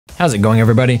How's it going,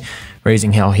 everybody?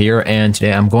 RazingHel here, and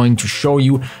today I'm going to show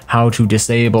you how to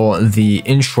disable the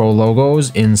intro logos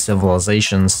in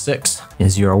Civilization 6.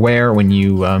 As you're aware, when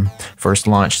you first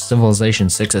launch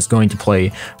Civilization 6, it's going to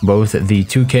play both the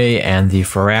 2K and the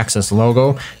Firaxis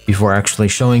logo before actually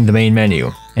showing the main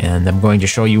menu. And I'm going to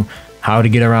show you how to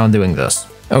get around doing this.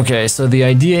 Okay, so the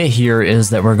idea here is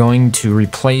that we're going to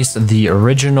replace the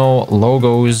original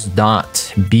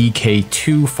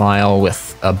logos.bk2 file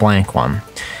with a blank one.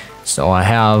 So I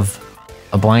have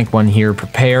a blank one here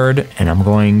prepared, and I'm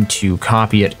going to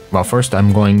copy it. Well, first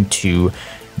I'm going to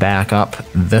back up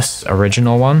this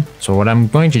original one. So what I'm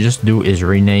going to just do is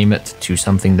rename it to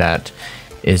something that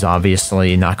is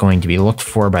obviously not going to be looked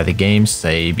for by the game,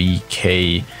 say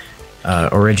BK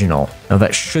original. Now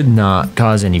that should not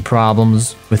cause any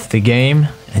problems with the game,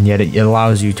 and yet it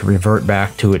allows you to revert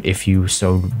back to it if you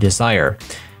so desire.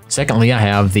 Secondly, I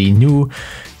have the new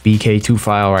BK2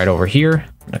 file right over here.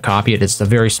 I'm going to copy it. It's a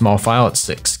very small file. It's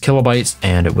 6 kilobytes,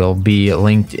 and it will be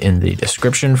linked in the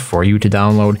description for you to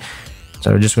download.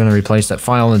 So we're just going to replace that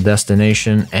file in the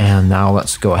destination, and now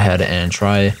let's go ahead and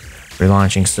try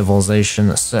relaunching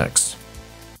Civilization 6.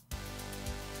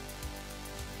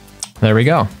 There we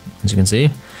go. As you can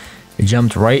see, it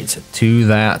jumped right to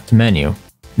that menu.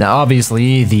 Now,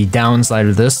 obviously, the downside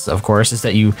of this, of course, is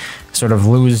that you sort of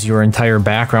lose your entire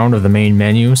background of the main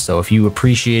menu. So if you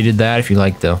appreciated that, if you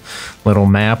like the little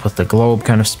map with the globe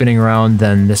kind of spinning around,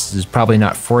 then this is probably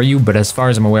not for you. But as far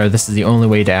as I'm aware, this is the only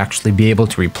way to actually be able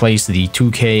to replace the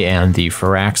 2K and the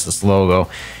Firaxis logo.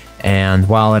 And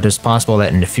while it is possible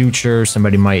that in the future,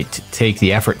 somebody might take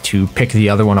the effort to pick the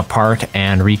other one apart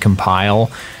and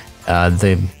recompile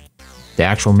the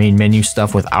actual main menu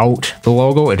stuff without the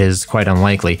logo, it is quite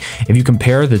unlikely. If you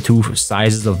compare the two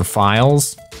sizes of the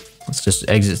files, let's just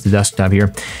exit the desktop here.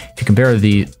 If you compare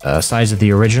the size of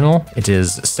the original, it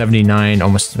is 79,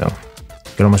 almost, no,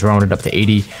 you can almost round it up to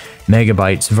 80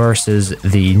 megabytes versus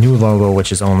the new logo,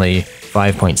 which is only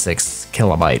 5.6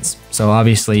 kilobytes. So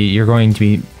obviously you're going to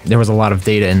be, there was a lot of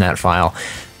data in that file.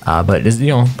 But, you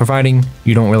know, providing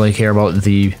you don't really care about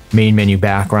the main menu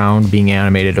background being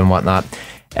animated and whatnot,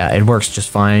 it works just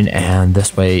fine. And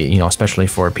this way, you know, especially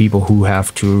for people who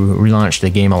have to relaunch the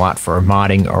game a lot for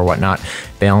modding or whatnot,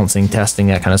 balancing, testing,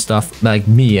 that kind of stuff. Like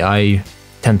me, I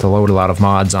tend to load a lot of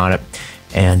mods on it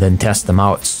and then test them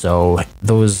out. So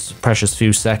those precious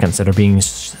few seconds that are being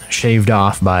shaved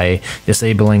off by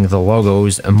disabling the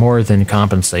logos more than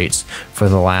compensates for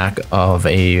the lack of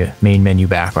a main menu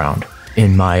background,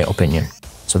 in my opinion.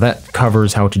 So that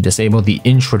covers how to disable the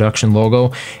introduction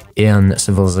logo in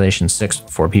Civilization 6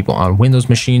 for people on Windows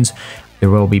machines. There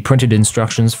will be printed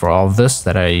instructions for all of this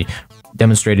that I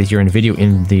demonstrated here in the video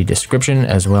in the description,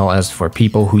 as well as for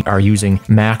people who are using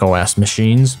Mac OS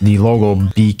machines. The logo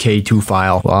BK2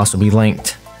 file will also be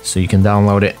linked, so you can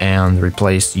download it and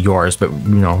replace yours. But,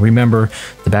 you know, remember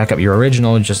to back up your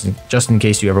original just in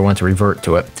case you ever want to revert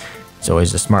to it. It's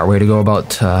always a smart way to go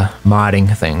about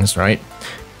modding things, right?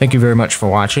 Thank you very much for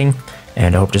watching,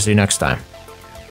 and I hope to see you next time.